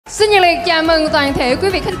Xin nhiệt liệt chào mừng toàn thể quý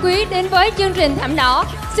vị khách quý đến với chương trình Thảm Đỏ.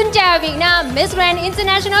 Xin chào Việt Nam Miss Grand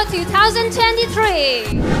International 2023.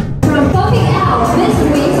 From Perfect Out, Miss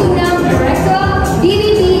Nguyễn Xuân Nam, Director,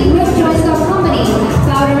 DVB Group Joint Stock Company,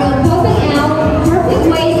 founder of Perfect Out,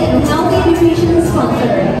 Perfect Weight and Healthy Nutrition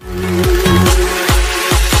sponsor.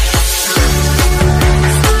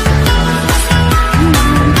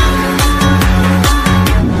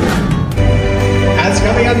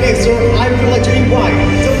 Coming up next, so I would like to invite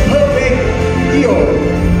the perfect hero.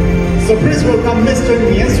 So please welcome Mr.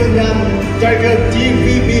 Nguyễn Xuân Nam, Director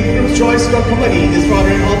DVB Group Choice Stock Company, the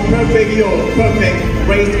founder of Perfect Hero, Perfect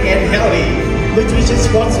Weight and Healthy Nutrition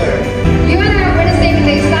sponsor. You and I are witnessing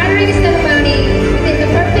the exciting ceremony within the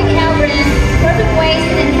Perfect Health brand, Perfect Weight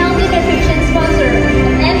and Healthy Nutrition sponsor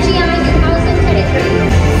of MGI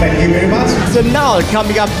 2023. Thank you very much. So now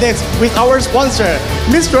coming up next with our sponsor,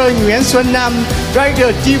 Mr. Nguyễn Xuân Nam,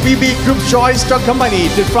 Director DVB Group Choice Stock Company,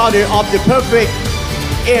 the founder of the Perfect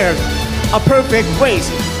Air, a perfect weight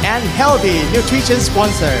and healthy nutrition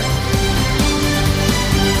sponsor.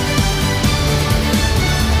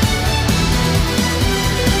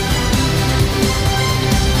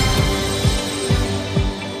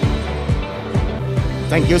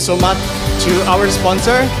 Thank you so much to our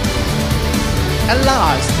sponsor. And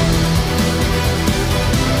last,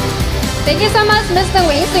 Thank you so much Mr.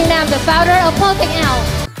 Nguyễn Xuân Nam, the founder of Perfect Out.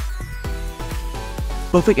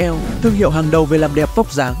 Perfect Eo, thương hiệu hàng đầu về làm đẹp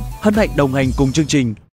vóc dáng, hân hạnh đồng hành cùng chương trình.